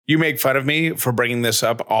You make fun of me for bringing this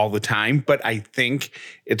up all the time, but I think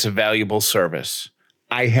it's a valuable service.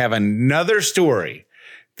 I have another story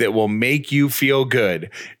that will make you feel good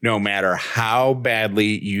no matter how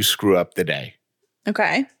badly you screw up the day.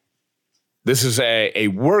 Okay. This is a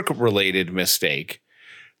work-related mistake.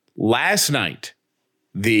 Last night,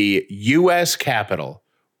 the U.S. Capitol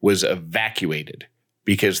was evacuated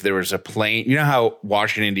because there was a plane. You know how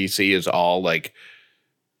Washington, D.C. is all like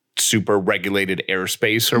super regulated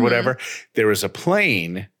airspace or whatever? There was a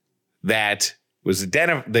plane that was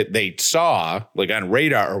that they saw like on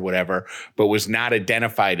radar or whatever, but was not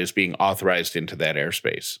identified as being authorized into that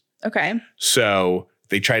airspace. Okay. So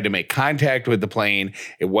they tried to make contact with the plane.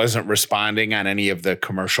 It wasn't responding on any of the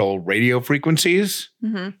commercial radio frequencies.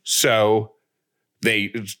 So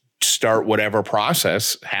they start whatever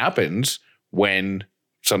process happens when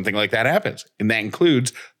something like that happens. And that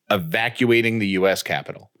includes evacuating the U.S.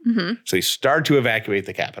 Capitol. So they start to evacuate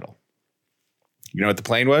the Capitol. You know what the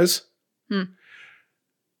plane was?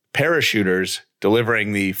 Parachuters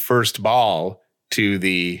delivering the first ball to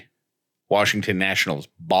the Washington Nationals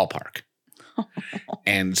ballpark.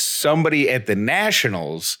 And somebody at the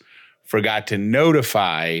Nationals forgot to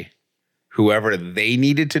notify whoever they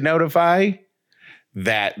needed to notify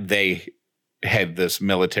that they had this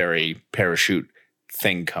military parachute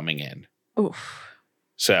thing coming in. Oof.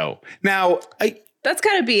 So now That's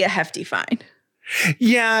got to be a hefty fine.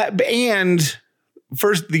 Yeah. And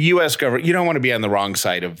first, the U.S. government, you don't want to be on the wrong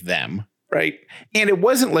side of them, right? And it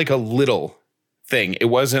wasn't like a little thing. It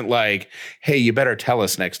wasn't like, hey, you better tell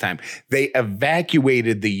us next time. They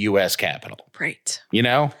evacuated the U.S. Capitol. Right. You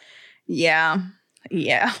know? Yeah.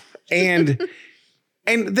 Yeah. And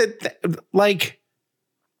that like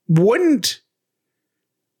wouldn't,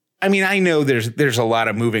 I mean, I know there's a lot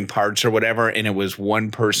of moving parts or whatever, and it was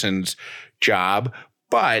one person's job,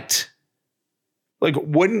 but like,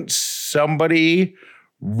 wouldn't somebody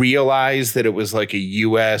realize that it was like a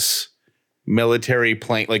U.S. military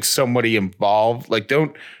plane, like somebody involved? Like,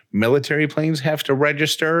 don't military planes have to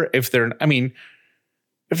register if they're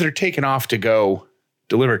taking off to go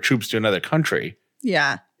deliver troops to another country?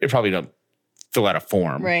 Yeah. They probably don't fill out a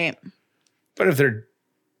form. Right. But if they're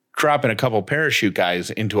dropping a couple parachute guys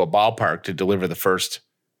into a ballpark to deliver the first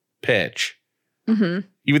pitch,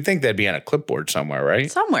 you would think that'd be on a clipboard somewhere,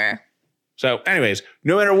 right? Somewhere. So anyways,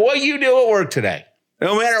 no matter what you do at work today,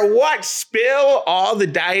 no matter what, spill all the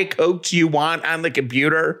Diet Cokes you want on the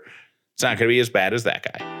computer. It's not going to be as bad as that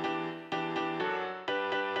guy.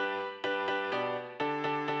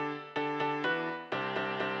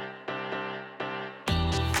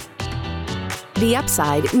 The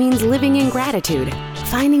Upside means living in gratitude,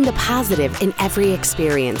 finding the positive in every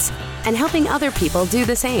experience, and helping other people do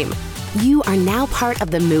the same. You are now part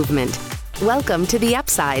of the movement. Welcome to The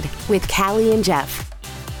Upside with Callie and Jeff.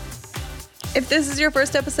 If this is your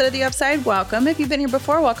first episode of The Upside, welcome. If you've been here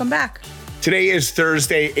before, welcome back. Today is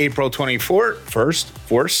Thursday, April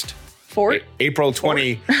 24th. April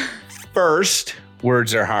 21st.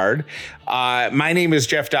 Words are hard. My name is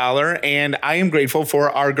Jeff Dollar, and I am grateful for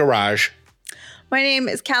our garage. My name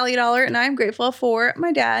is Callie Dollar, and I'm grateful for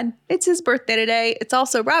my dad. It's his birthday today. It's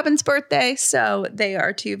also Robin's birthday, so they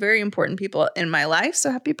are two very important people in my life.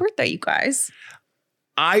 So happy birthday, you guys.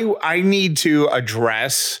 I need to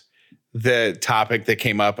address the topic that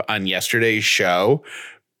came up on yesterday's show,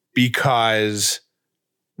 because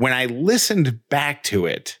when I listened back to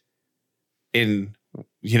it in,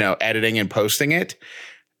 editing and posting it,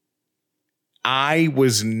 I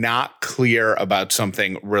was not clear about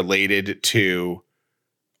something related to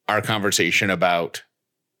our conversation about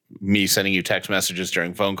me sending you text messages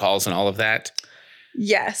during phone calls and all of that.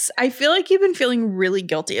 Yes. I feel like you've been feeling really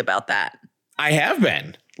guilty about that. I have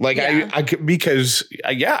been. Like, Yeah. because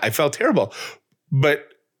I felt terrible.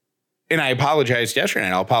 And I apologized yesterday,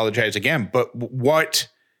 and I'll apologize again. But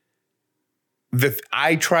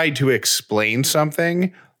I tried to explain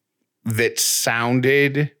something that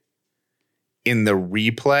sounded in the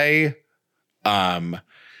replay, I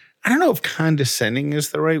don't know if condescending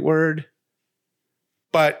is the right word,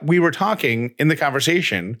 but we were talking in the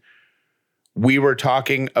conversation. We were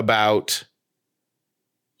talking about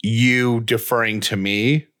you deferring to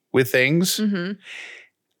me with things. And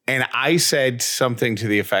I said something to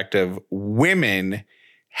the effect of, women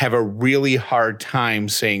have a really hard time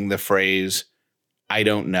saying the phrase, I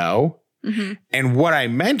don't know. And what I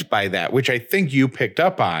meant by that, which I think you picked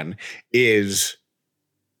up on, is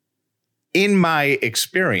in my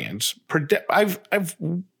experience, I've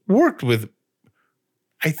worked with,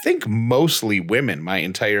 I think, mostly women my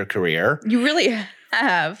entire career. You really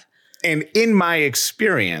have. And in my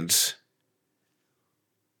experience,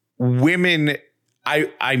 women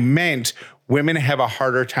I meant women have a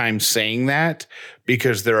harder time saying that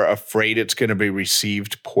because they're afraid it's going to be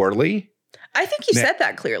received poorly. I think you said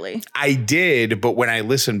that clearly. I did, but when I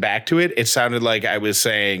listened back to it, it sounded like I was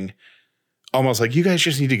saying almost like you guys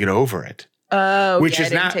just need to get over it. Oh, which yeah, is I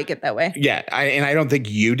didn't not take it that way. Yeah, and I don't think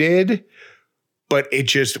you did, but it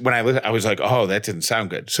just when I listened, I was like, oh, that didn't sound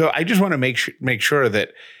good. So I just want to make sure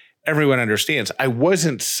that everyone understands. I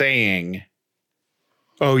wasn't saying,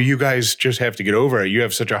 oh, you guys just have to get over it. You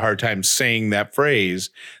have such a hard time saying that phrase.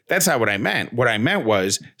 That's not what I meant. What I meant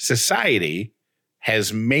was society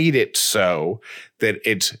has made it so that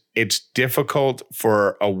it's difficult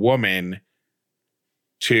for a woman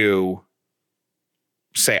to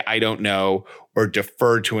say, I don't know, or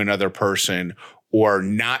defer to another person or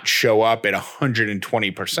not show up at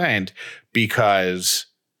 120% because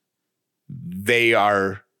they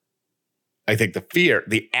are, I think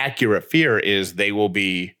the accurate fear is they will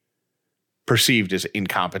be perceived as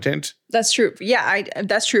incompetent. That's true. Yeah,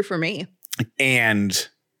 that's true for me. And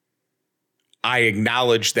I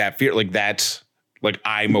acknowledge that fear. Like that's like,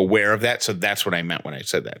 I'm aware of that. So that's what I meant when I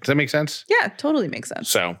said that. Does that make sense? Yeah, totally makes sense.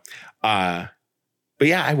 So, but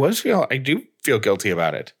yeah, I do feel guilty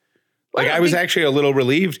about it. Like I was actually a little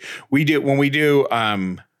relieved. When we do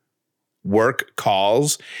work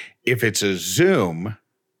calls, if it's a Zoom,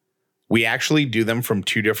 we actually do them from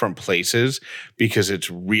two different places because it's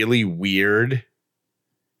really weird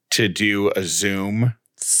to do a Zoom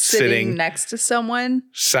sitting next to someone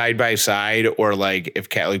side by side, or like if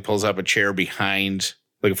Callie pulls up a chair behind,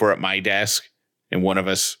 like if we're at my desk and one of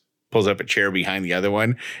us pulls up a chair behind the other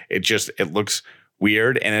one, it looks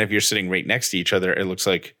weird. And then if you're sitting right next to each other, it looks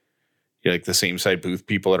like you're like the same side booth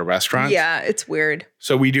people at a restaurant. Yeah, it's weird.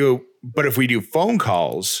 So but if we do phone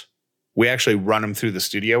calls, we actually run them through the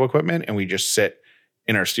studio equipment and we just sit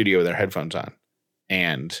in our studio with our headphones on.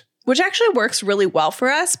 Which actually works really well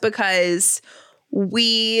for us because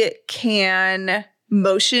we can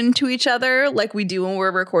motion to each other like we do when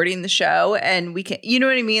we're recording the show, and we can, you know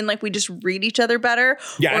what I mean? Like we just read each other better.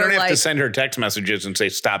 Yeah, I don't have to send her text messages and say,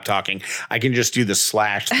 stop talking. I can just do the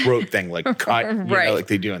slash throat thing, like cut, right, like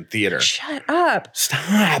they do in theater. Shut up.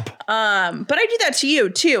 Stop. But I do that to you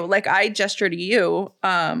too. Like I gesture to you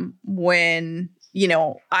when,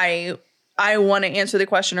 I want to answer the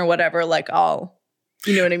question or whatever, like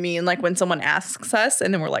you know what I mean? Like when someone asks us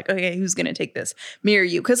and then we're like, okay, who's going to take this? Me or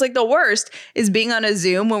you? Because like the worst is being on a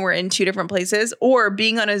Zoom when we're in two different places, or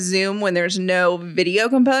being on a Zoom when there's no video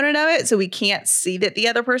component of it. So we can't see that the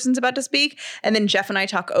other person's about to speak. And then Jeff and I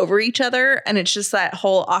talk over each other. And it's just that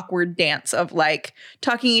whole awkward dance of like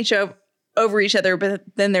talking over each other. But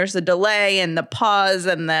then there's the delay and the pause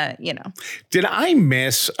and Did I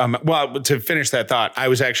miss, well, to finish that thought, I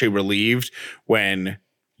was actually relieved when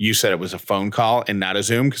you said it was a phone call and not a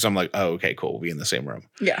Zoom, because I'm like, oh, okay, cool. We'll be in the same room.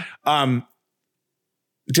 Yeah.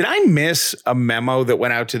 Did I miss a memo that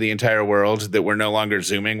went out to the entire world that we're no longer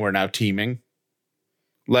Zooming, we're now teaming?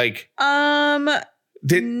 Like, no,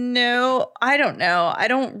 I don't know. I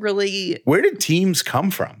don't really. Where did Teams come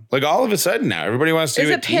from? Like all of a sudden now, everybody wants to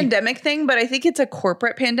do It's a pandemic thing, but I think it's a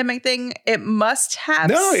corporate pandemic thing. It must have.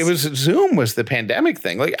 No, it was Zoom was the pandemic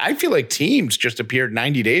thing. Like I feel like Teams just appeared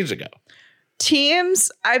 90 days ago.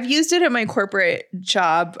 Teams, I've used it at my corporate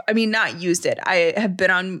job. I mean, not used it. I have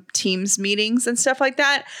been on Teams meetings and stuff like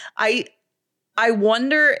that. I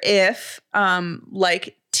wonder if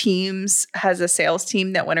like Teams has a sales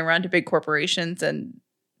team that went around to big corporations and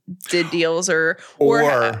did deals or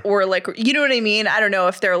like, you know what I mean? I don't know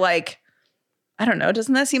if they're like, I don't know.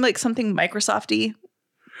 Doesn't that seem like something Microsoft-y?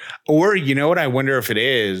 Or you know what I wonder if it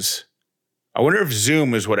is? I wonder if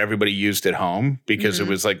Zoom is what everybody used at home because it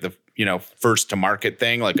was like the, first to market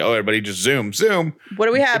thing. Like, oh, everybody just Zoom. What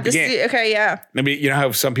do we have? Okay, yeah. Maybe, you know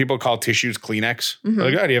how some people call tissues Kleenex? Mm-hmm.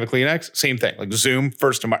 Like, oh, do you have a Kleenex? Same thing. Like Zoom,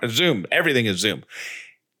 first to market. Zoom. Everything is Zoom.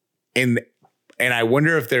 And I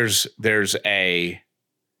wonder if there's a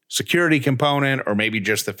security component or maybe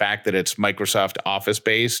just the fact that it's Microsoft Office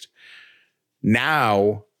based.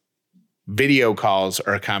 Now, video calls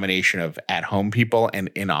are a combination of at-home people and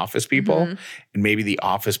in-office people. Mm-hmm. And maybe the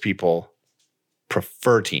office people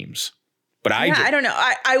prefer Teams. But I don't know.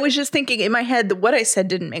 I was just thinking in my head that what I said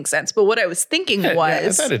didn't make sense. But what I was thinking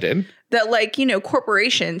was I thought it did. That like,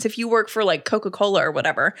 corporations, if you work for like Coca-Cola or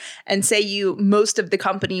whatever, and say most of the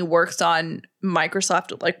company works on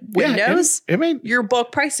Microsoft like Windows, your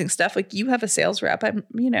bulk pricing stuff, like you have a sales rep, they're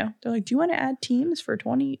like, do you want to add Teams for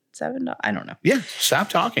 $27? I don't know. Yeah. Stop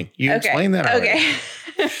talking. You explained that already. Okay.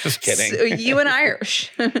 Just kidding. So you and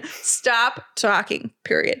Irish, stop talking,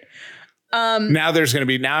 period. Now I'm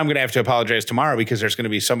going to have to apologize tomorrow because there's going to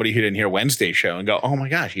be somebody who didn't hear Wednesday's show and go, oh my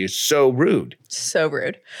gosh, he is so rude. So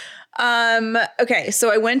rude. Okay. So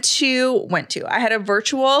I had a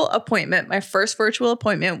virtual appointment, my first virtual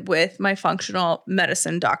appointment with my functional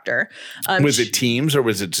medicine doctor. Was it Teams or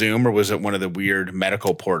was it Zoom or was it one of the weird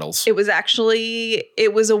medical portals? It was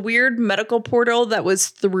a weird medical portal that was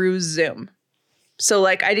through Zoom. So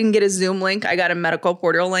like I didn't get a Zoom link. I got a medical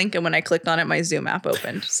portal link. And when I clicked on it, my Zoom app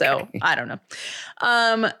opened. So I don't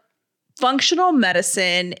know. Functional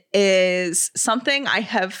medicine is something I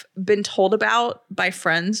have been told about by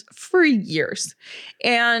friends for years.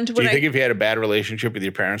 And do you think if you had a bad relationship with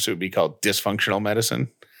your parents, it would be called dysfunctional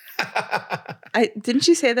medicine? Didn't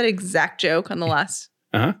you say that exact joke on the last?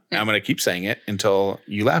 Uh-huh. Yeah. I'm going to keep saying it until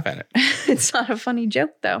you laugh at it. It's not a funny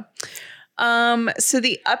joke though. So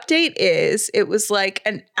the update is it was like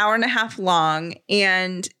an hour and a half long.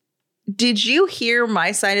 And did you hear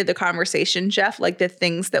my side of the conversation, Jeff? Like the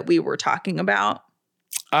things that we were talking about?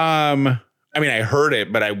 I mean, I heard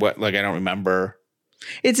it, but I don't remember.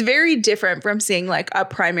 It's very different from seeing like a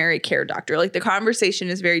primary care doctor. Like the conversation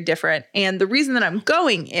is very different. And the reason that I'm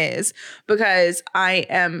going is because I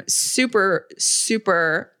am super,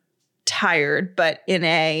 super tired, but in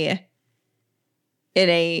a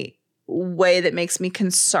way that makes me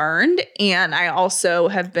concerned. And I also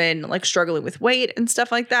have been like struggling with weight and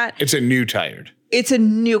stuff like that. It's a new tired. It's a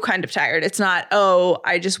new kind of tired. It's not, oh,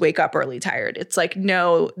 I just wake up early tired. It's like,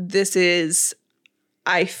 no,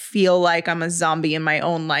 I feel like I'm a zombie in my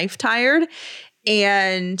own life tired.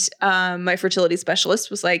 And my fertility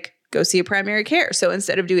specialist was like, go see a primary care. So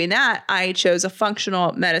instead of doing that, I chose a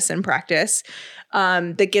functional medicine practice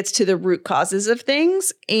that gets to the root causes of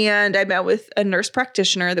things. And I met with a nurse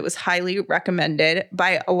practitioner that was highly recommended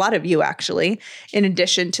by a lot of you, actually, in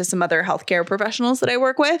addition to some other healthcare professionals that I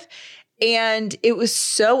work with. And it was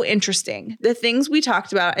so interesting. The things we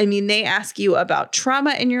talked about, I mean, they ask you about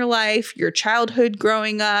trauma in your life, your childhood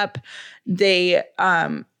growing up. They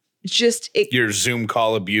your Zoom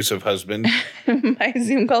call abusive husband. My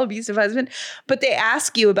Zoom call abusive husband. But they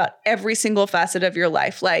ask you about every single facet of your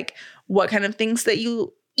life, like what kind of things that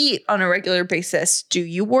you eat on a regular basis. Do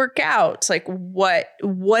you work out? Like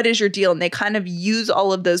what is your deal? And they kind of use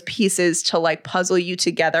all of those pieces to like puzzle you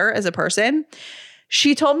together as a person.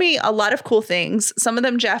 She told me a lot of cool things. Some of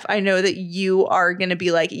them, Jeff, I know that you are going to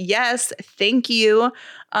be like, yes, thank you.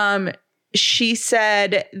 She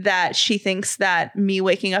said that she thinks that me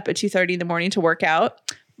waking up at 2:30 in the morning to work out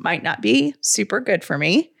might not be super good for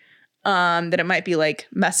me. That it might be like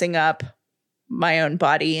messing up my own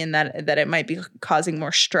body and that it might be causing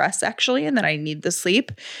more stress actually, and that I need the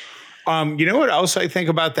sleep. You know what else I think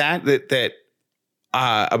about that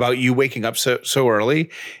about you waking up so early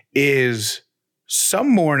is some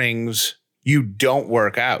mornings you don't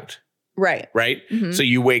work out. Right. Mm-hmm. So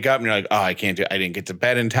you wake up and you're like, oh, I didn't get to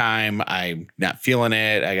bed in time. I'm not feeling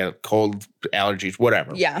it. I got cold, allergies,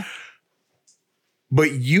 whatever. Yeah.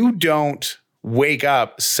 But you don't wake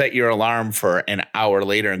up, set your alarm for an hour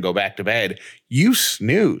later and go back to bed. You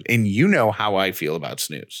snooze. And you know how I feel about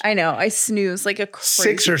snooze. I know. I snooze like a crazy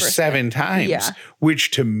 6 or 7 times,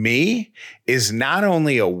 which to me is not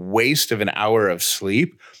only a waste of an hour of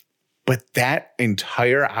sleep, but that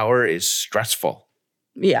entire hour is stressful.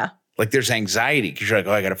 Yeah. Like there's anxiety because you're like,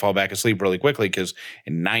 oh, I got to fall back asleep really quickly because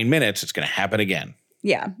in 9 minutes it's going to happen again.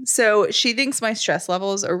 Yeah. So she thinks my stress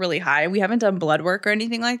levels are really high. We haven't done blood work or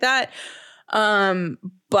anything like that.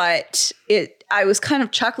 But I was kind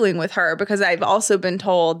of chuckling with her because I've also been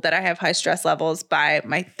told that I have high stress levels by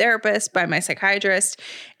my therapist, by my psychiatrist.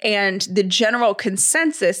 And the general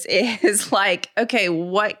consensus is like, okay,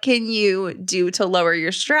 what can you do to lower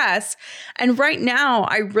your stress? And right now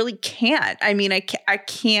I really can't. I mean, I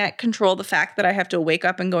can't control the fact that I have to wake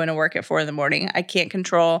up and go into work at 4 a.m. I can't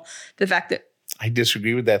control the fact that I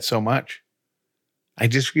disagree with that so much. I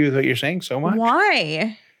disagree with what you're saying so much.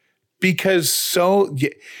 Why? Because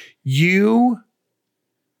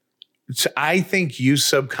I think you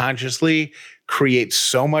subconsciously create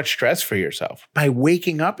so much stress for yourself by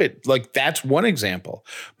waking up that's one example,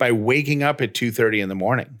 by waking up at 2:30 in the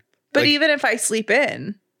morning. But even if I sleep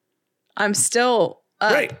in, I'm still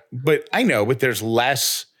up. Right. But I know, but there's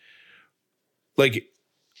less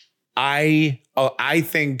I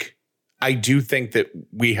do think that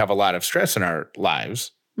we have a lot of stress in our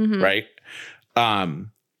lives, mm-hmm. right?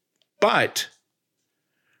 But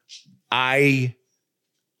I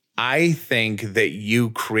think that you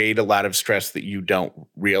create a lot of stress that you don't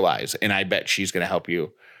realize. And I bet she's going to help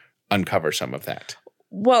you uncover some of that.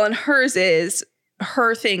 Well, and hers is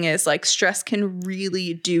her thing is like stress can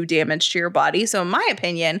really do damage to your body. So in my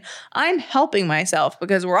opinion, I'm helping myself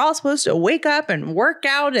because we're all supposed to wake up and work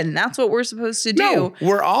out, and that's what we're supposed to do. No,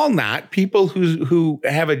 we're all not. People who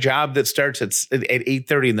have a job that starts at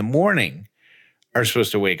 8:30 in the morning are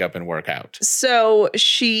supposed to wake up and work out. So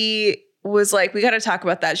she was like, we got to talk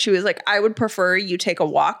about that. She was like, I would prefer you take a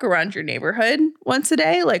walk around your neighborhood once a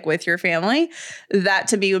day, like with your family. That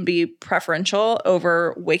to me would be preferential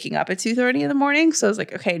over waking up at 2:30 in the morning. So I was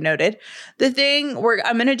like, okay, noted. The thing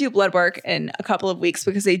I'm going to do blood work in a couple of weeks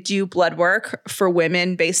because they do blood work for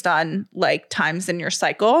women based on like times in your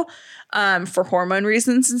cycle. For hormone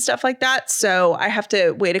reasons and stuff like that. So I have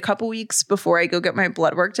to wait a couple weeks before I go get my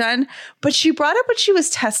blood work done. But she brought up what she was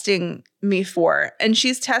testing me for. And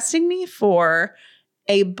she's testing me for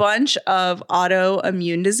a bunch of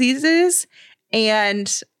autoimmune diseases.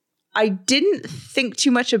 And I didn't think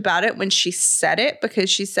too much about it when she said it, because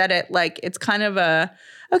she said it like it's kind of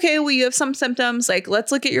okay, well, you have some symptoms. Like,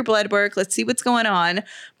 let's look at your blood work. Let's see what's going on.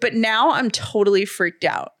 But now I'm totally freaked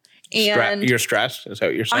out. And you're stressed? Is that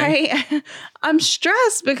what you're saying? I'm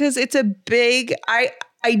stressed because it's a big, I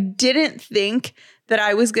didn't think that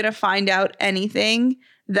I was going to find out anything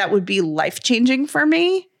that would be life-changing for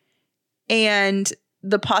me. And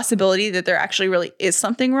the possibility that there actually really is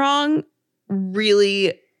something wrong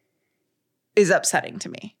really is upsetting to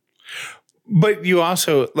me. But you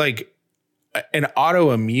also, like, an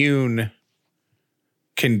autoimmune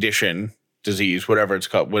condition, disease, whatever it's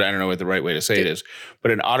called, I don't know what the right way to say it is, but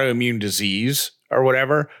an autoimmune disease or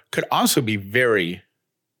whatever could also be very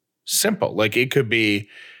simple. Like it could be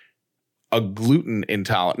a gluten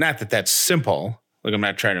intolerant. Not that that's simple. Like I'm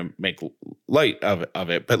not trying to make light of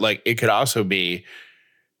it, but like it could also be,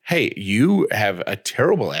 hey, you have a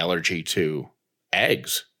terrible allergy to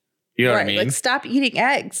eggs. You know what I mean? Like stop eating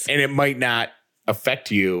eggs. And it might not affect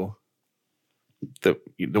you the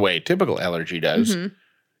way a typical allergy does,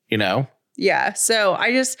 you know? Yeah. So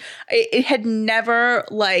it had never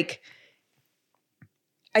like,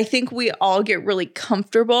 I think we all get really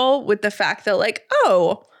comfortable with the fact that like,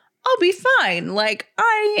 oh, I'll be fine. Like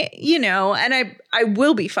and I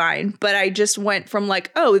will be fine. But I just went from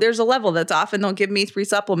like, oh, there's a level that's off and they'll give me 3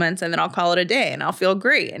 supplements and then I'll call it a day and I'll feel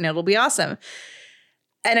great and it'll be awesome.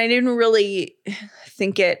 And I didn't really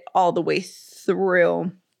think it all the way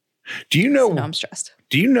through. Do you know? So now I'm stressed.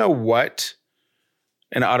 Do you know what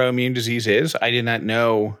an autoimmune disease is? I did not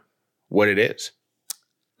know what it is.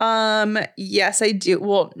 Yes, I do.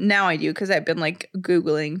 Well, now I do because I've been like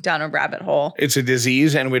Googling down a rabbit hole. It's a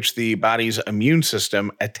disease in which the body's immune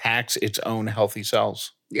system attacks its own healthy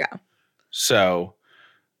cells. Yeah. So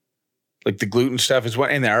like the gluten stuff is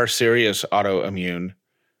one, and there are serious autoimmune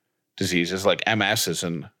diseases like MS is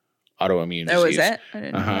an autoimmune disease. Oh, is it? I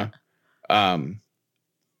didn't know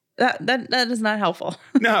that. That is not helpful.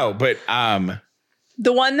 No, but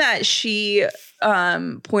the one that she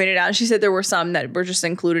pointed out, she said there were some that were just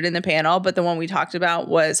included in the panel, but the one we talked about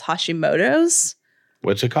was Hashimoto's.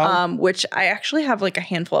 What's it called? Which I actually have like a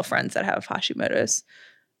handful of friends that have Hashimoto's.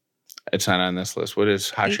 It's not on this list. What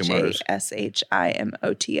is Hashimoto's?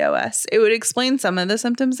 Hashimotos. It would explain some of the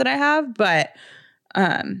symptoms that I have, but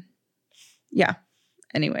yeah.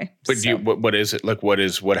 Anyway. But what is it? Like, what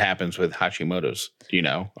happens with Hashimoto's? Do you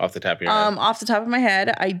know off the top of your head? Off the top of my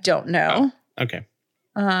head, I don't know. Oh, okay.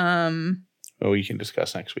 Well, we can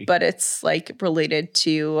discuss next week. But it's like related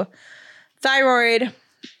to thyroid,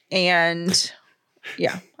 and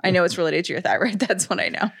yeah, I know it's related to your thyroid. That's what I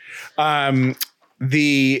know. I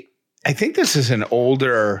think this is an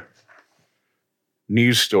older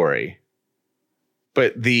news story,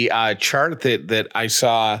 but the chart that I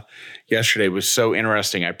saw yesterday was so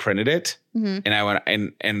interesting. I printed it, and I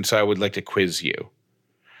went and so I would like to quiz you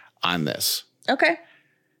on this. Okay.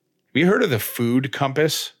 Have you heard of the Food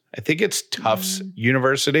Compass? I think it's Tufts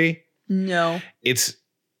University. No. It's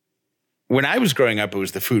when I was growing up, it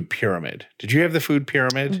was the Food Pyramid. Did you have the Food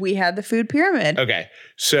Pyramid? We had the Food Pyramid. Okay.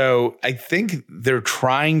 So I think they're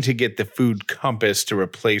trying to get the Food Compass to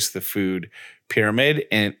replace the Food Pyramid.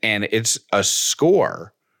 And it's a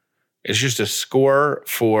score. It's just a score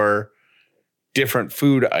for different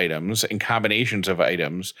food items and combinations of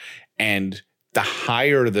items. And the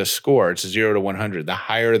higher the score, it's 0 to 100, the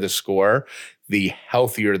higher the score, the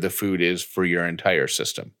healthier the food is for your entire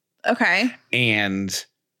system. Okay. And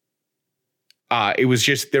it was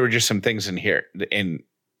just, there were just some things in here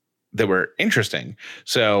that were interesting.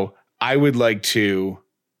 So I would like to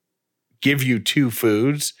give you 2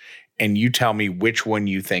 foods and you tell me which one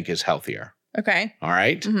you think is healthier. Okay. All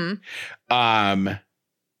right. Mm-hmm.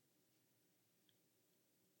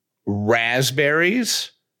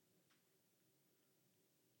 Raspberries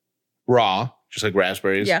raw, just like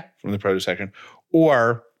raspberries Yeah. from the produce section,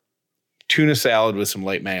 or tuna salad with some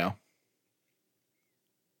light mayo.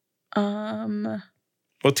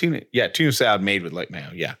 Well, tuna salad made with light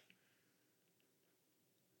mayo. Yeah.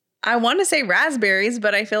 I want to say raspberries,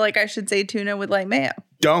 but I feel like I should say tuna with light mayo.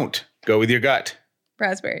 Don't go with your gut.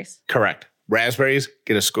 Raspberries. Correct. Raspberries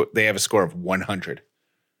get a score. They have a score of 100.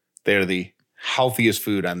 They're the healthiest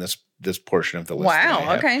food on this portion of the list.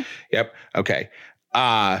 Wow. Okay. Yep. Okay.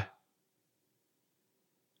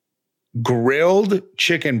 Grilled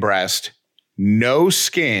chicken breast, no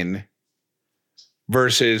skin,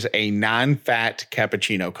 versus a non-fat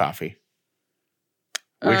cappuccino coffee.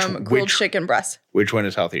 Grilled chicken breast. Which one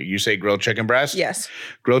is healthier? You say grilled chicken breast? Yes.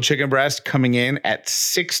 Grilled chicken breast coming in at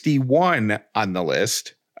 61 on the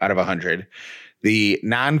list out of 100. The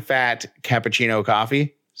non-fat cappuccino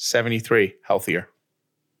coffee, 73, healthier.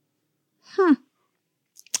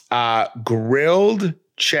 Grilled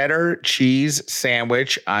cheddar cheese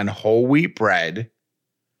sandwich on whole wheat bread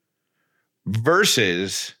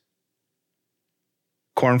versus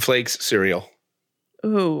cornflakes cereal.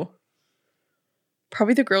 Ooh.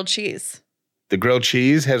 Probably the grilled cheese. The grilled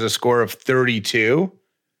cheese has a score of 32.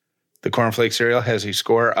 The cornflake cereal has a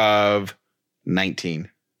score of 19.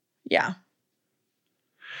 Yeah.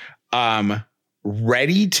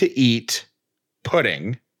 Ready to eat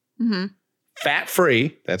pudding. Mm-hmm. Fat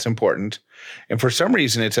free. That's important. And for some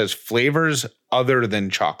reason, it says flavors other than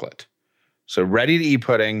chocolate. So ready to eat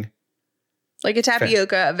pudding. Like a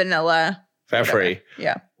tapioca, vanilla. Fat free.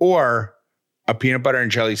 Yeah. Or a peanut butter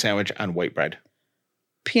and jelly sandwich on white bread.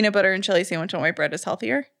 Peanut butter and jelly sandwich on white bread is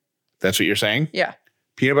healthier? That's what you're saying? Yeah.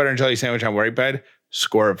 Peanut butter and jelly sandwich on white bread,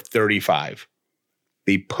 score of 35.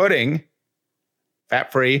 The pudding,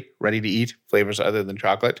 fat-free, ready to eat, flavors other than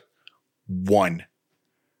chocolate, 1.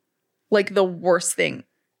 Like the worst thing.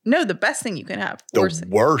 No, the best thing you can have. The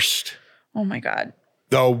worst. Oh my God.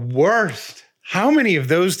 The worst. How many of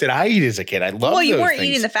those did I eat as a kid? I love those Well, you weren't things.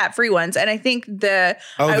 eating the fat-free ones. And I think the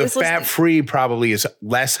fat-free probably is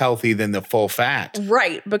less healthy than the full fat.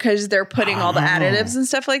 Right, because they're putting all the additives and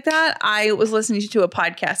stuff like that. I was listening to a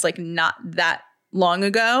podcast like not that long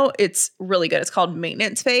ago. It's really good. It's called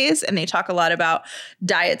Maintenance Phase. And they talk a lot about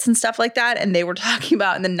diets and stuff like that. And they were talking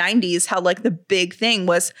about in the 90s how like the big thing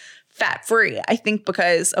was fat-free, I think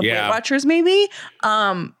because of Weight Watchers maybe.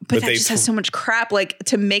 But that just has so much crap. Like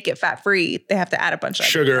to make it fat-free, they have to add a bunch of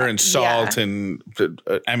sugar and salt and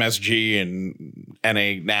MSG and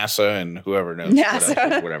NASA and whoever knows.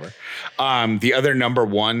 NASA. Whatever. The other number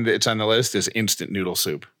one that's on the list is instant noodle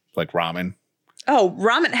soup, like ramen. Oh,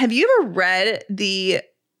 ramen. Have you ever read the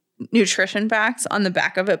nutrition facts on the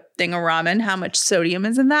back of a thing of ramen? How much sodium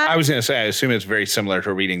is in that? I was going to say, I assume it's very similar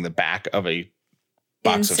to reading the back of a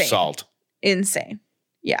box of salt. Insane.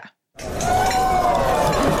 Yeah.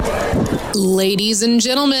 Ladies and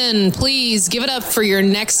gentlemen, please give it up for your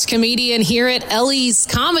next comedian here at Ellie's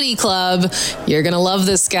Comedy Club. You're going to love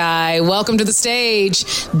this guy. Welcome to the stage,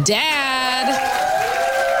 Dad.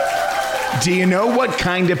 Do you know what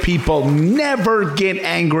kind of people never get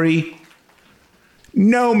angry?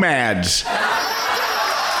 Nomads.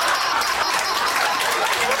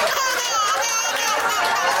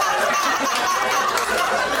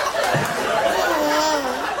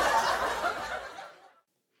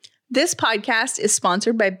 This podcast is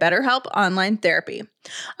sponsored by BetterHelp Online Therapy.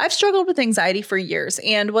 I've struggled with anxiety for years,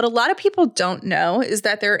 and what a lot of people don't know is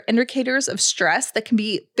that there are indicators of stress that can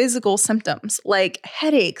be physical symptoms like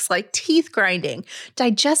headaches, like teeth grinding,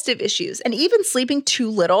 digestive issues, and even sleeping too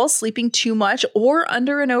little, sleeping too much, or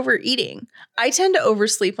under and overeating. I tend to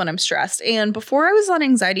oversleep when I'm stressed, and before I was on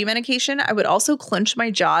anxiety medication, I would also clench my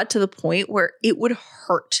jaw to the point where it would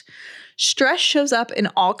hurt. Stress shows up in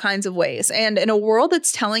all kinds of ways, and in a world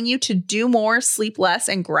that's telling you to do more, sleep less,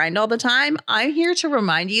 and grind all the time, I'm here to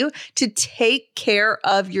remind you to take care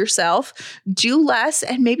of yourself, do less,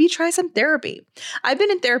 and maybe try some therapy. I've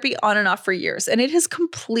been in therapy on and off for years, and it has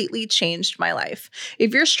completely changed my life.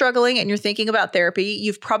 If you're struggling and you're thinking about therapy,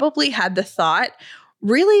 you've probably had the thought,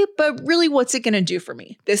 really, what's it going to do for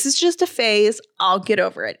me? This is just a phase. I'll get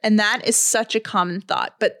over it. And that is such a common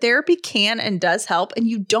thought. But therapy can and does help, and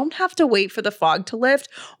you don't have to wait for the fog to lift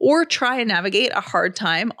or try and navigate a hard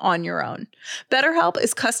time on your own. BetterHelp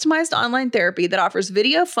is customized online therapy that offers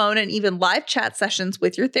video, phone, and even live chat sessions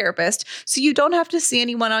with your therapist, so you don't have to see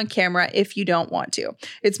anyone on camera if you don't want to.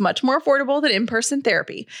 It's much more affordable than in-person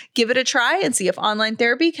therapy. Give it a try and see if online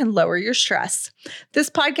therapy can lower your stress. This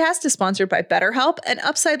podcast is sponsored by BetterHelp, and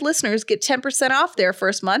Upside listeners get 10% off their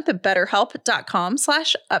first month at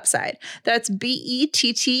betterhelp.com/upside. That's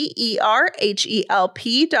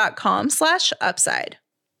BETTERHELP.com/upside.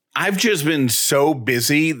 I've just been so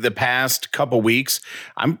busy the past couple weeks.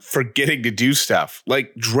 I'm forgetting to do stuff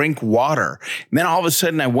like drink water. And then all of a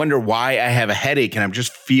sudden I wonder why I have a headache and I'm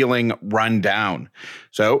just feeling run down.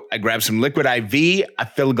 So I grabbed some Liquid IV. I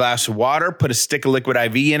fill a glass of water, put a stick of Liquid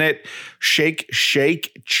IV in it, shake,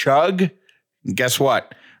 chug. And guess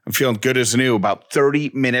what? I'm feeling good as new about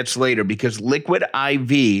 30 minutes later because Liquid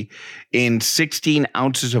IV in 16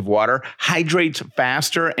 ounces of water hydrates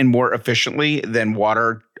faster and more efficiently than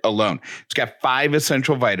water alone. It's got 5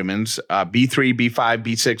 essential vitamins, B3, B5,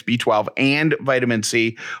 B6, B12, and vitamin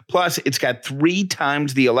C. Plus, it's got 3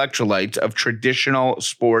 times the electrolytes of traditional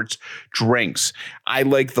sports drinks. I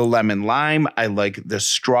like the lemon lime. I like the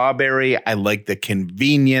strawberry. I like the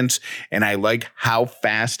convenience. And I like how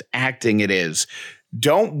fast acting it is.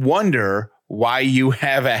 Don't wonder why you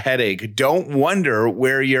have a headache. Don't wonder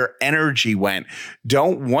where your energy went.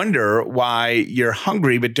 Don't wonder why you're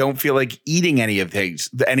hungry but don't feel like eating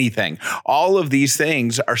anything. All of these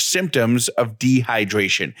things are symptoms of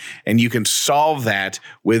dehydration, and you can solve that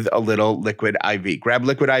with a little Liquid IV. Grab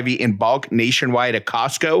Liquid IV in bulk nationwide at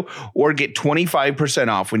Costco or get 25%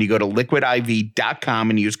 off when you go to liquidiv.com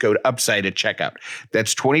and use code UPSIDE at checkout.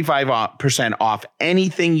 That's 25% off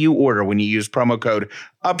anything you order when you use promo code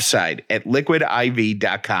UPSIDE at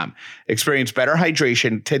liquidiv.com. Experience better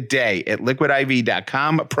hydration today at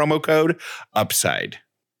liquidiv.com. Promo code UPSIDE.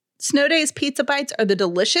 Snow Days Pizza Bites are the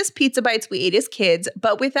delicious pizza bites we ate as kids,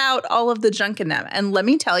 but without all of the junk in them. And let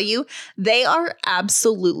me tell you, they are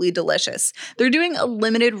absolutely delicious. They're doing a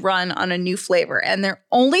limited run on a new flavor, and they're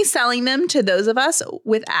only selling them to those of us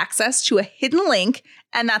with access to a hidden link,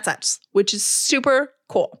 and that's us, which is super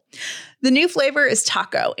cool. The new flavor is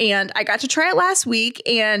taco, and I got to try it last week,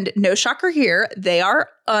 and no shocker here, they are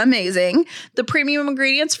amazing. The premium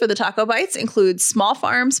ingredients for the taco bites include small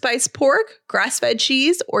farm spiced pork, grass-fed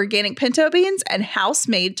cheese, organic pinto beans, and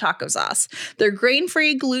house-made taco sauce. They're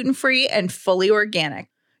grain-free, gluten-free, and fully organic.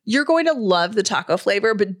 You're going to love the taco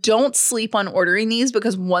flavor, but don't sleep on ordering these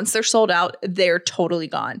because once they're sold out, they're totally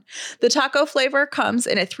gone. The taco flavor comes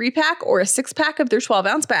in a 3-pack or a 6-pack of their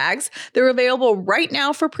 12-ounce bags. They're available right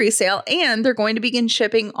now for pre-sale, and they're going to begin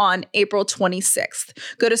shipping on April 26th.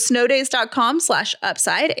 Go to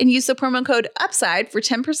snowdays.com/upside and use the promo code UPSIDE for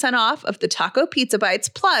 10% off of the taco pizza bites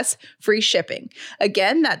plus free shipping.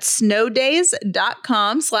 Again, that's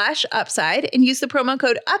snowdays.com/upside and use the promo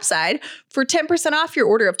code UPSIDE for 10% off your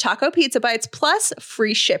order of taco pizza bites plus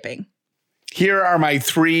free shipping. Here are my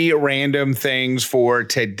 3 random things for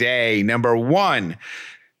today. Number 1,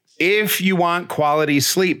 if you want quality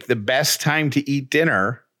sleep, the best time to eat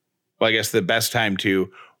dinner, well, I guess the best time to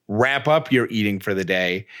wrap up your eating for the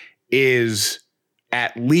day is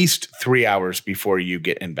at least 3 hours before you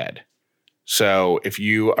get in bed. So if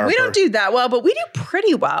you are... We don't do that well, but we do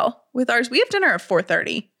pretty well with ours. We have dinner at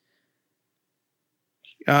 4:30.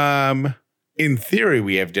 In theory,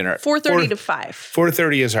 we have dinner at 4:30 to 5.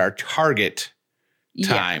 4:30 is our target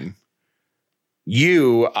time. Yeah.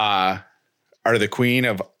 You are the queen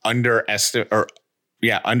of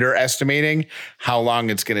underestimating how long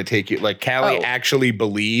it's going to take you. Like Callie actually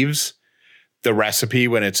believes the recipe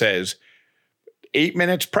when it says 8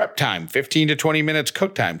 minutes prep time, 15 to 20 minutes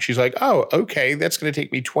cook time. She's like, oh, okay, that's going to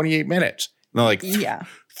take me 28 minutes. And they're like,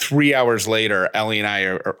 3 hours later, Ellie and I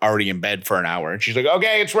are already in bed for an hour. And she's like,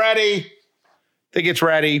 okay, it's ready. Think it's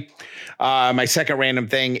ready. My second random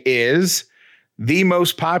thing is the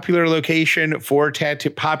most popular location for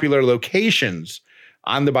popular locations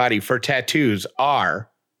on the body for tattoos are,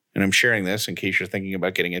 and I'm sharing this in case you're thinking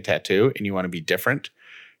about getting a tattoo and you want to be different.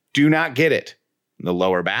 Do not get it in the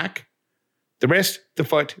lower back, the wrist, the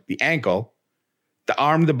foot, the ankle, the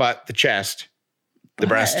arm, the butt, the chest, the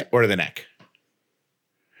breast, or the neck.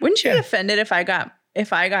 Wouldn't you be offended if I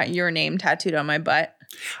got your name tattooed on my butt?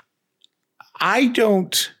 I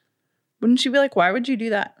don't. Wouldn't you be like, why would you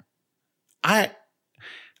do that? I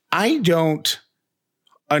don't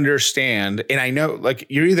understand. And I know, like,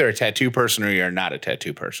 you're either a tattoo person or you're not a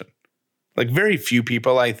tattoo person. Like, very few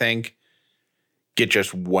people, I think, get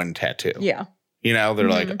just one tattoo. Yeah. You know, they're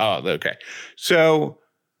like, oh, okay. So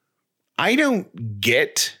I don't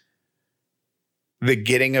get the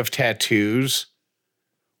getting of tattoos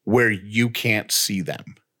where you can't see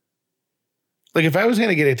them. Like, if I was going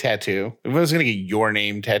to get a tattoo, if I was going to get your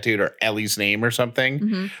name tattooed or Ellie's name or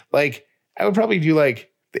something, like, I would probably do, like,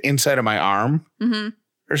 the inside of my arm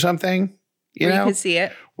or something, you know? You could see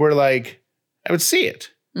it. Where, like, I would see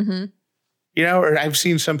it. You know, or I've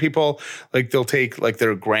seen some people, like, they'll take, like,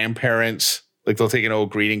 their grandparents, like, they'll take an old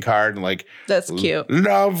greeting card and, like, that's cute.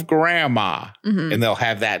 Love grandma. And they'll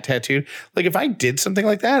have that tattooed. Like, if I did something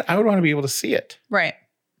like that, I would want to be able to see it. Right.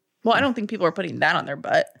 Well, I don't think people are putting that on their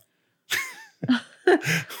butt.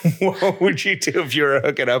 What would you do if you were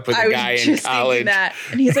hooking up with a guy in college? That.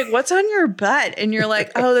 And he's like, what's on your butt? And you're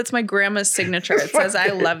like, oh, that's my grandma's signature. It says, I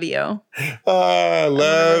love you.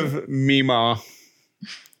 Love me, ma.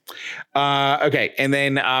 Okay. And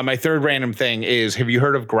then my third random thing is, have you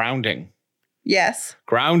heard of grounding? Yes.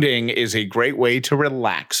 Grounding is a great way to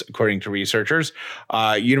relax, according to researchers.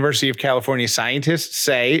 University of California scientists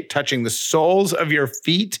say touching the soles of your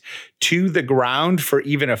feet to the ground for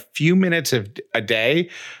even a few minutes a day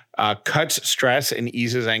cuts stress and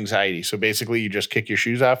eases anxiety. So basically, you just kick your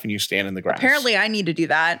shoes off and you stand in the grass. Apparently, I need to do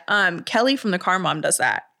that. Kelly from the Car Mom does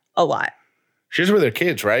that a lot. She's with her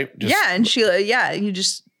kids, right? And Sheila, you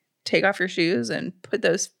just take off your shoes and put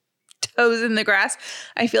those toes in the grass.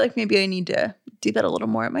 I feel like maybe I need to do that a little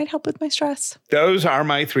more. It might help with my stress. Those are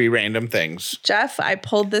my three random things. Jeff, I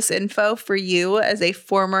pulled this info for you as a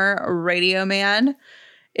former radio man.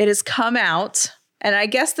 It has come out, and I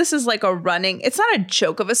guess this is like it's not a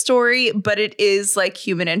joke of a story, but it is like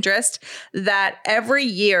human interest, that every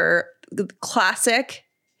year classic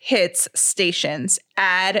hits stations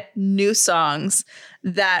add new songs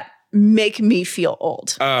that make me feel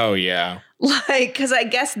old. Oh, yeah. Like, because I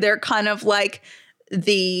guess they're kind of like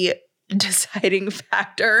the deciding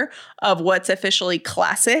factor of what's officially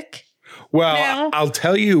classic. Well, now. I'll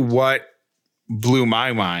tell you what blew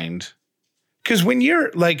my mind. Because when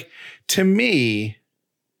you're like, to me,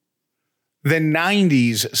 the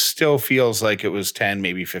 90s still feels like it was 10,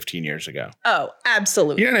 maybe 15 years ago. Oh,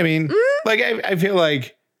 absolutely. You know what I mean? Mm-hmm. Like, I feel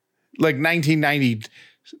like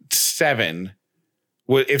 1997,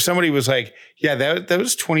 if somebody was like, yeah, that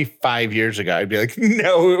was 25 years ago, I'd be like,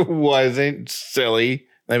 no, it wasn't, silly.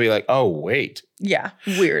 And I'd be like, oh, wait. Yeah,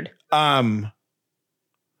 weird.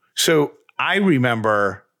 So I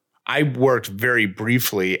remember I worked very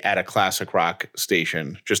briefly at a classic rock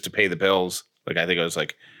station just to pay the bills. Like, I think I was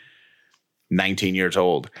like 19 years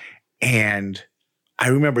old. And I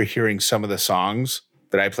remember hearing some of the songs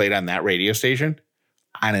that I played on that radio station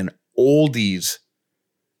on an oldies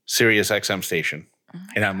Sirius XM station.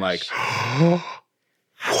 And I'm like, oh,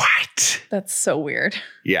 what? That's so weird.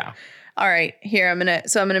 Yeah. All right, here I'm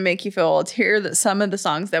gonna make you feel old. Here are some of the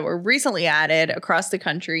songs that were recently added across the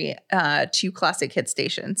country to classic hit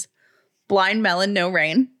stations: Blind Melon, No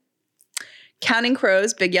Rain; Counting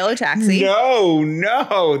Crows, Big Yellow Taxi.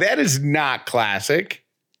 No, that is not classic.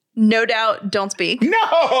 No Doubt, Don't Speak.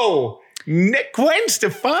 No, Gwen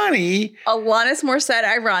Stefani. Alanis Morissette,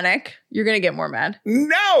 Ironic. You're gonna get more mad.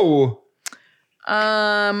 No.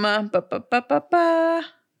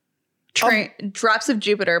 Drops of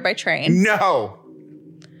Jupiter by Train. No.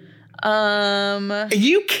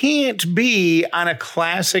 You can't be on a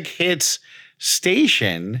classic hits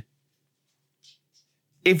station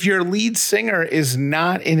if your lead singer is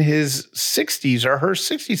not in his 60s or her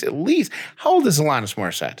 60s at least. How old is Alanis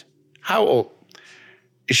Morissette? How old?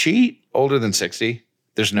 Is she older than 60?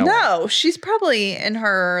 There's no way. She's probably in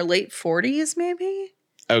her late 40s, maybe.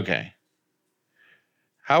 Okay.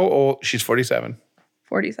 How old? She's 47.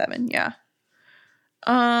 47, yeah.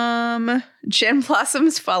 Gin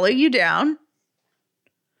Blossoms, Follow You Down.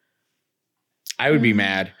 I would be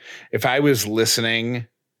mad if I was listening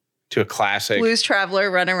to a classic. Blues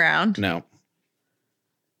Traveler, Run Around. No.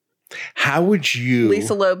 How would you?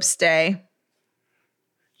 Lisa Loeb, Stay.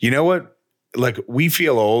 You know what? Like, we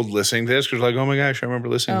feel old listening to this because, like, oh my gosh, I remember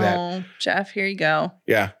listening to that. Oh, Jeff, here you go.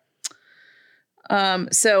 Yeah.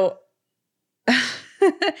 So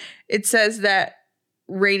it says that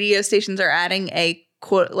radio stations are adding a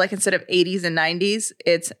quote, like instead of 80s and 90s,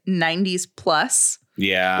 it's 90s plus.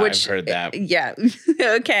 Yeah, I've heard that. Yeah.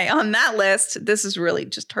 Okay. On that list, this is really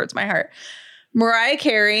just hurts my heart. Mariah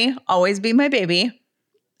Carey, Always Be My Baby.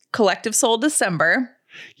 Collective Soul, December.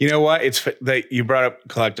 You know what? It's that you brought up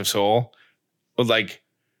Collective Soul. Like,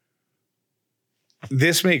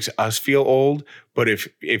 this makes us feel old, but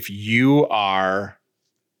if you are,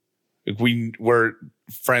 like, we're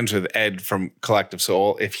friends with Ed from Collective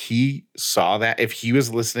Soul. If he saw that, if he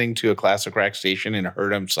was listening to a classic rock station and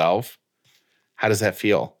heard himself, how does that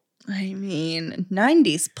feel? I mean,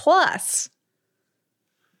 90s plus.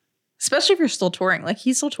 Especially if you're still touring. Like,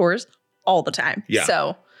 he still tours all the time. Yeah.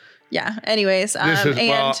 So, yeah. Anyways,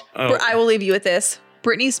 I will leave you with this.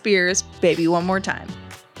 Britney Spears, Baby One More Time.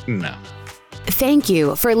 No. Thank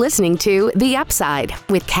you for listening to The Upside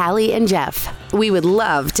with Callie and Jeff. We would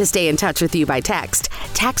love to stay in touch with you by text.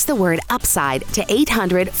 Text the word UPSIDE to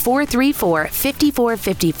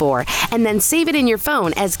 800-434-5454 and then save it in your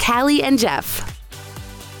phone as Callie and Jeff.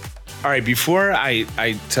 All right, before I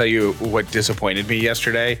tell you what disappointed me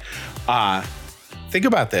yesterday, think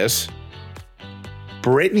about this.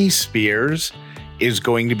 Britney Spears is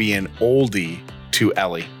going to be an oldie to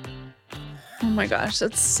Ellie. Oh my gosh,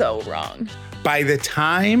 that's so wrong. By the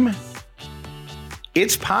time,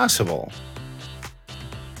 it's possible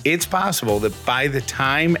that by the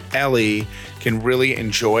time Ellie can really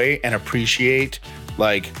enjoy and appreciate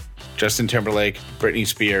like Justin Timberlake, Britney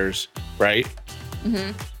Spears, right?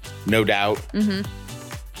 Mm-hmm. No doubt. Mm-hmm.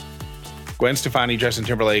 Gwen Stefani, Justin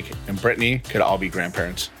Timberlake, and Britney could all be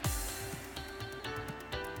grandparents.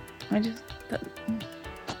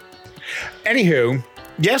 Anywho,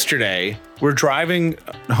 yesterday we're driving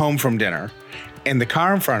home from dinner, and the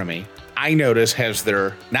car in front of me, I notice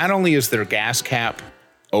not only is their gas cap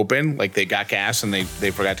open, like they got gas and they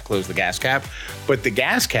forgot to close the gas cap, but the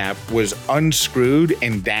gas cap was unscrewed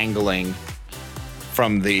and dangling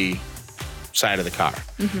from the side of the car.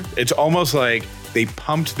 Mm-hmm. It's almost like they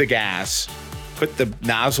pumped the gas, put the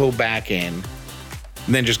nozzle back in,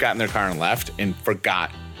 and then just got in their car and left and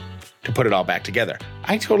forgot to put it all back together.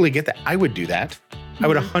 I totally get that. I would do that. Mm-hmm. I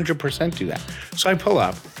would 100% do that. So I pull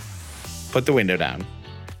up, put the window down,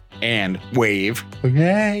 and wave.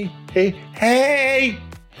 Hey.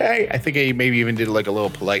 I think I maybe even did like a little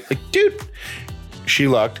polite, like, dude. She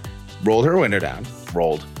looked, rolled her window down,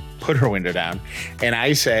 put her window down. And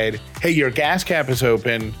I said, hey, your gas cap is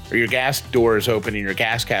open, or your gas door is open and your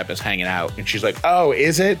gas cap is hanging out. And she's like, oh,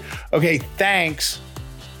 is it? Okay, thanks.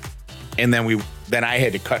 And then I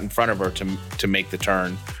had to cut in front of her to make the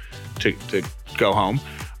turn to go home.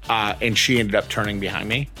 And she ended up turning behind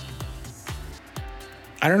me.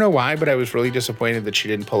 I don't know why, but I was really disappointed that she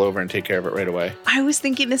didn't pull over and take care of it right away. I was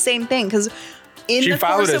thinking the same thing because in the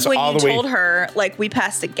course of when you told her, like, we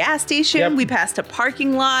passed a gas station, yep. We passed a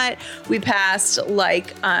parking lot, we passed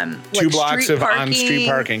like 2 blocks of on-street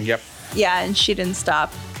parking. Yep. Yeah, and she didn't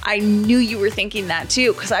stop. I knew you were thinking that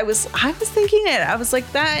too because I was thinking it. I was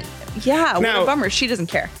like, that. Yeah, what a bummer. She doesn't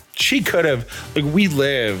care. She could have. Like, we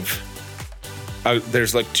live.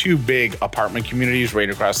 There's like 2 big apartment communities right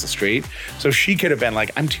across the street. So she could have been like,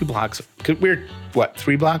 I'm 2 blocks. Cause we're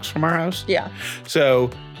 3 blocks from our house? Yeah. So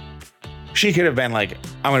she could have been like,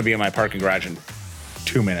 I'm going to be in my parking garage in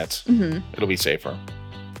 2 minutes. Mm-hmm. It'll be safer.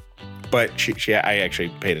 But I actually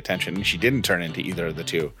paid attention and she didn't turn into either of the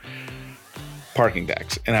 2 parking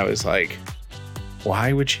decks. And I was like,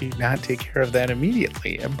 why would she not take care of that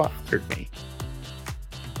immediately? It bothered me.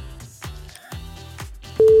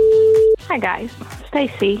 Hi guys,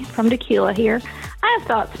 Stacy from Tequila here. I have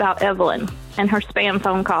thoughts about Evelyn and her spam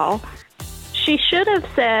phone call. She should have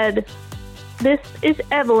said, this is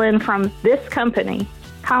Evelyn from this company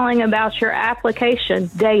calling about your application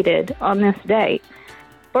dated on this date.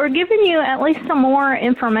 Or giving you at least some more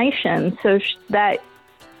information so that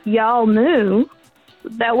y'all knew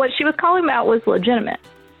that what she was calling about was legitimate.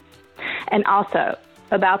 And also,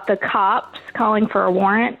 about the cops calling for a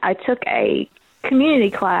warrant, I took a community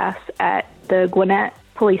class at the Gwinnett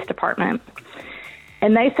Police Department,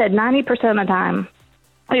 and they said 90% of the time,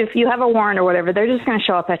 if you have a warrant or whatever, they're just going to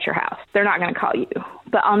show up at your house. They're not going to call you.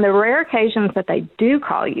 But on the rare occasions that they do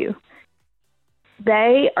call you,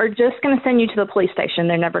 they are just going to send you to the police station.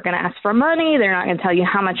 They're never going to ask for money. They're not going to tell you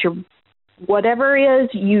how much your whatever is.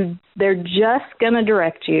 They're just going to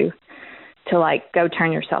direct you to like go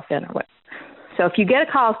turn yourself in or whatever. So if you get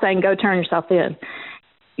a call saying go turn yourself in,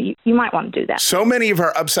 you might want to do that. So many of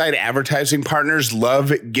our Upside advertising partners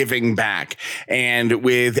love giving back. And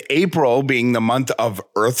with April being the month of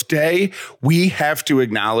Earth Day, we have to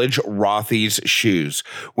acknowledge Rothy's shoes.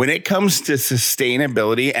 When it comes to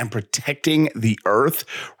sustainability and protecting the earth,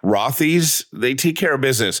 Rothy's, they take care of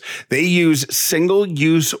business. They use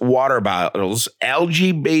single-use water bottles,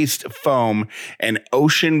 algae-based foam, and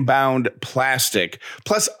ocean-bound plastic,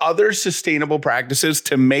 plus other sustainable practices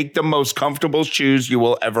to make the most comfortable shoes you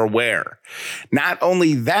will ever wear. Not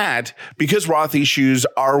only that, because Rothy's shoes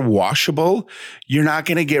are washable, you're not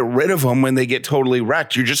going to get rid of them when they get totally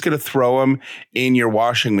wrecked. You're just going to throw them in your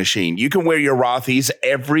washing machine. You can wear your Rothy's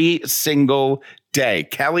every single day.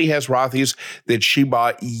 Kelly has Rothy's that she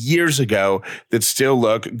bought years ago that still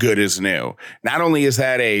look good as new. Not only is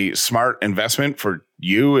that a smart investment for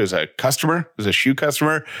you as a customer, as a shoe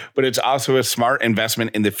customer, but it's also a smart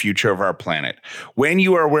investment in the future of our planet. When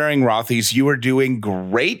you are wearing Rothy's, you are doing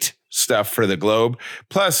great stuff for the globe.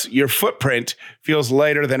 Plus, your footprint feels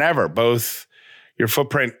lighter than ever, both your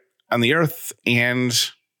footprint on the earth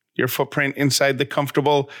and your footprint inside the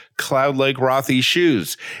comfortable cloud-like Rothy's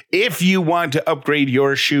shoes. If you want to upgrade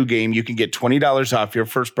your shoe game, you can get $20 off your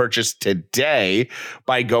first purchase today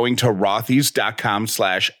by going to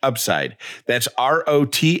rothys.com/upside. That's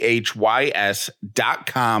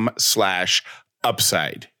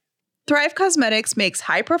ROTHYS.com/upside. Thrive Cosmetics makes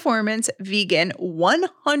high-performance, vegan,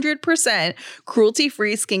 100%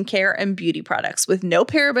 cruelty-free skincare and beauty products with no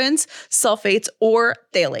parabens, sulfates, or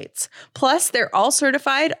phthalates. Plus, they're all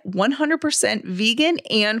certified 100% vegan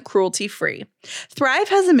and cruelty-free. Thrive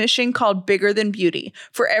has a mission called Bigger Than Beauty.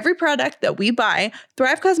 For every product that we buy,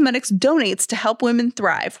 Thrive Cosmetics donates to help women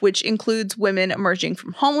thrive, which includes women emerging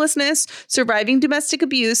from homelessness, surviving domestic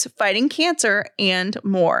abuse, fighting cancer, and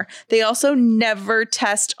more. They also never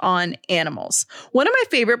test on animals. One of my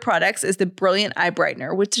favorite products is the Brilliant Eye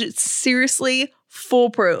Brightener, which is seriously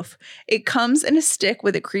foolproof. It comes in a stick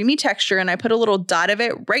with a creamy texture, and I put a little dot of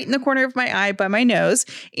it right in the corner of my eye by my nose,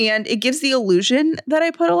 and it gives the illusion that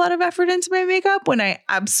I put a lot of effort into my makeup when I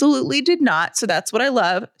absolutely did not. So that's what I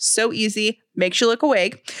love. So easy. Makes you look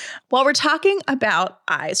awake. While we're talking about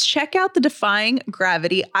eyes, check out the Defying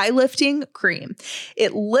Gravity Eye Lifting Cream.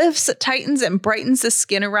 It lifts, tightens, and brightens the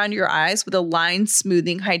skin around your eyes with a line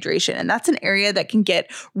smoothing hydration. And that's an area that can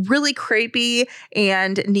get really crepey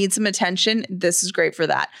and need some attention. This is great for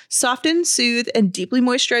that. Soften, soothe, and deeply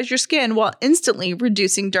moisturize your skin while instantly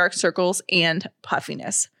reducing dark circles and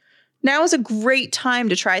puffiness. Now is a great time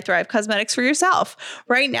to try Thrive Cosmetics for yourself.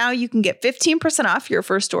 Right now, you can get 15% off your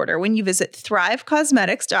first order when you visit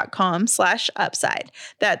thrivecosmetics.com/upside.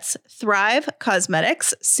 That's Thrive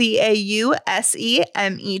Cosmetics,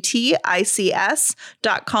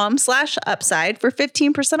 CAUSEMETICS.com/upside for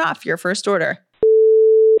 15% off your first order.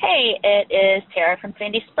 Hey, it is Tara from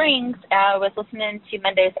Sandy Springs. I was listening to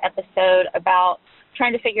Monday's episode about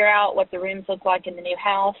trying to figure out what the rooms look like in the new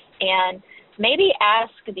house, and maybe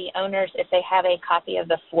ask the owners if they have a copy of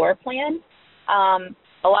the floor plan. A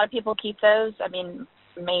lot of people keep those. I mean,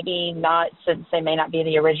 maybe not, since they may not be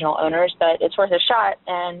the original owners, but it's worth a shot,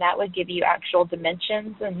 and that would give you actual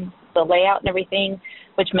dimensions and the layout and everything,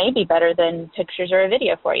 which may be better than pictures or a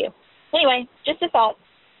video for you. Anyway, just a thought.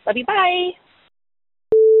 Love you. Bye.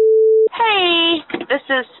 Hey, this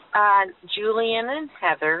is Julian and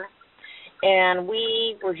Heather. And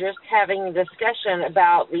we were just having a discussion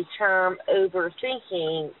about the term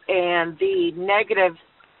overthinking and the negative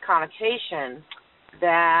connotation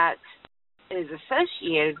that is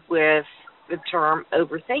associated with the term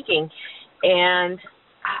overthinking. And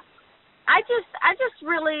I just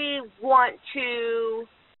really want to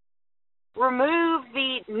remove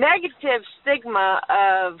the negative stigma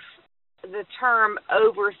of the term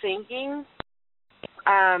overthinking.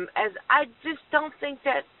 As I just don't think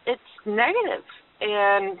that it's negative,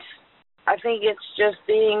 and I think it's just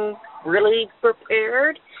being really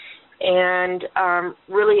prepared and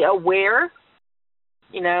really aware,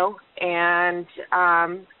 and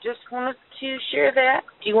just wanted to share that.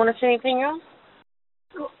 Do you want to say anything else?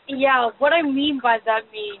 Yeah, what I mean by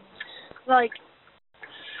that means, like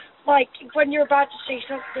when you're about to say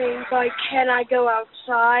something, like, can I go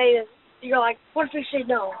outside? You're like, what if they say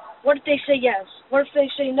no? What if they say yes? What if they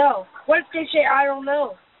say no? What if they say I don't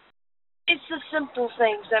know? It's the simple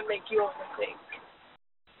things that make you overthink.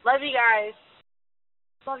 Love you guys.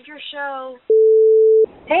 Love your show.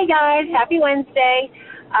 Hey guys, happy Wednesday.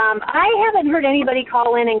 I haven't heard anybody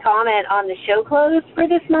call in and comment on the show close for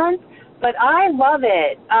this month, but I love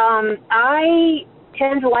it. I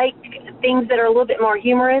tend to like things that are a little bit more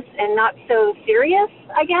humorous and not so serious,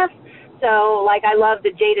 I guess. So, I love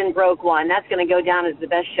the Jaden Broke one. That's going to go down as the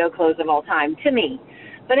best show close of all time, to me.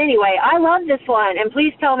 But anyway, I love this one, and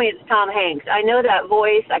please tell me it's Tom Hanks. I know that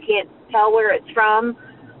voice. I can't tell where it's from,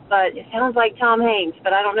 but it sounds like Tom Hanks,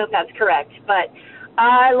 but I don't know if that's correct. But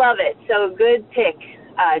I love it. So, good pick,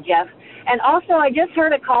 Jeff. And also, I just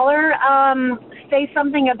heard a caller say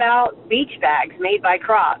something about beach bags made by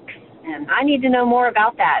Crocs, and I need to know more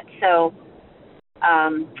about that. So,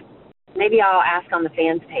 maybe I'll ask on the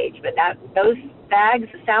fans page, but those bags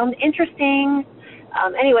sound interesting.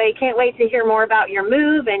 Anyway, can't wait to hear more about your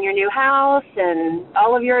move and your new house and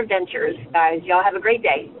all of your adventures, guys. Y'all have a great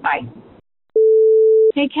day. Bye.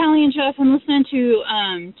 Hey, Callie and Jeff, I'm listening to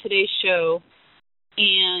today's show,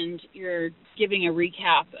 and you're giving a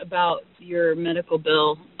recap about your medical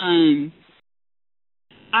bill.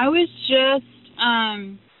 I was just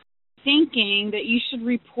thinking that you should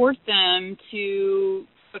report them to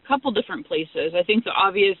a couple different places. I think the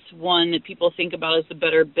obvious one that people think about is the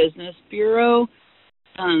Better Business Bureau.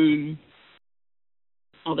 Although,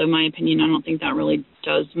 in my opinion, I don't think that really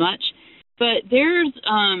does much. But there's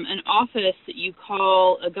an office that you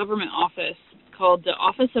call a government office called the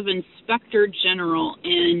Office of Inspector General,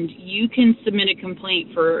 and you can submit a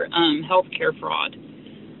complaint for healthcare fraud.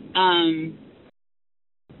 And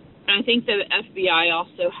I think the FBI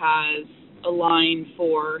also has a line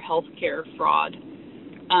for healthcare fraud.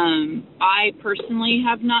 I personally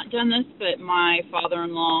have not done this, but my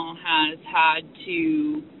father-in-law has had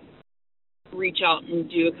to reach out and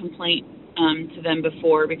do a complaint to them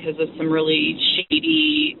before because of some really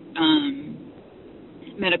shady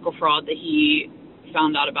medical fraud that he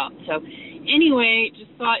found out about. So anyway,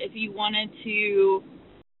 just thought if you wanted to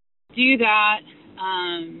do that,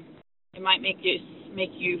 it might make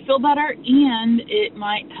you feel better, and it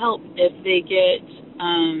might help if they get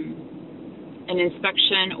an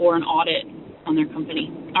inspection or an audit on their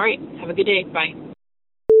company. All right, have a good day. Bye.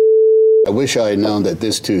 I wish I had known that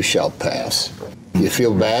this too shall pass. You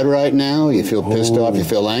feel bad right now? You feel pissed off? You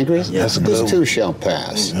feel angry? Yes, this too shall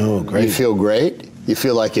pass. Oh, great. You feel great? You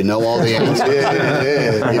feel like you know all the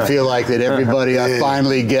answers? You feel like that everybody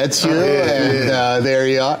finally gets you, and there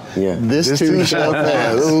you are. Yeah. This too shall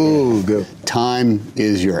pass. Ooh, good. Time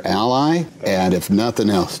is your ally, and if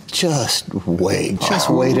nothing else, just wait. Just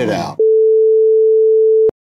wait it out.